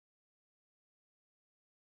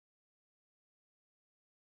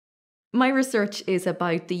My research is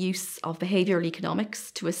about the use of behavioural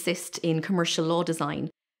economics to assist in commercial law design.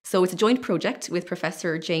 So it's a joint project with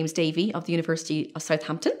Professor James Davey of the University of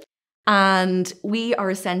Southampton. And we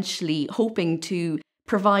are essentially hoping to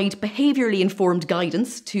provide behaviourally informed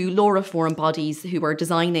guidance to law reform bodies who are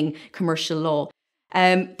designing commercial law.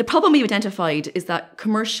 The problem we've identified is that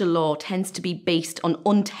commercial law tends to be based on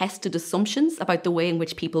untested assumptions about the way in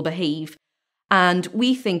which people behave. And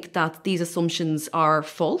we think that these assumptions are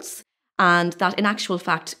false and that in actual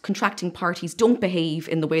fact, contracting parties don't behave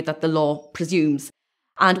in the way that the law presumes.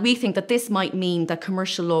 And we think that this might mean that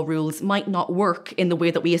commercial law rules might not work in the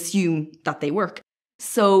way that we assume that they work.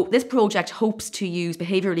 So this project hopes to use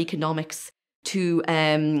behavioural economics to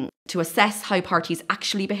assess how parties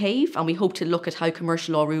actually behave, and we hope to look at how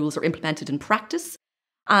commercial law rules are implemented in practice,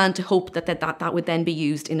 and to hope that would then be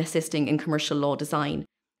used in assisting in commercial law design.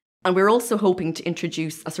 And we're also hoping to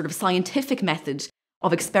introduce a sort of scientific method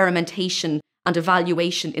of experimentation and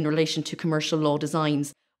evaluation in relation to commercial law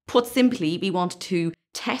designs. Put simply, we want to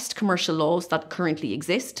test commercial laws that currently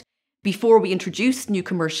exist. Before we introduce new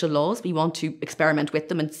commercial laws, we want to experiment with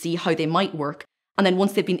them and see how they might work. And then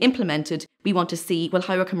once they've been implemented, we want to see, well,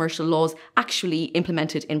 how are commercial laws actually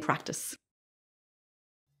implemented in practice?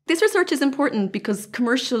 This research is important because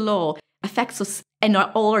commercial law affects us in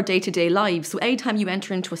all our day-to-day lives. So anytime you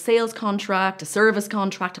enter into a sales contract, a service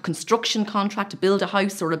contract, a construction contract to build a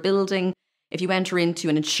house or a building, if you enter into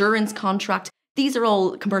an insurance contract, these are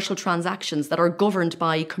all commercial transactions that are governed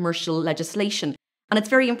by commercial legislation. And it's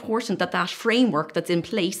very important that that framework that's in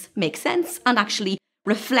place makes sense and actually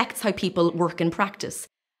reflects how people work in practice.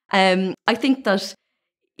 I think that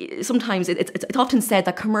sometimes it's often said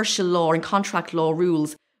that commercial law and contract law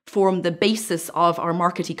rules form the basis of our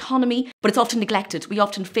market economy, but it's often neglected. We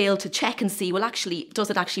often fail to check and see, well, actually, does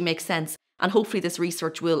it actually make sense? And hopefully this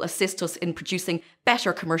research will assist us in producing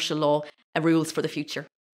better commercial law rules for the future.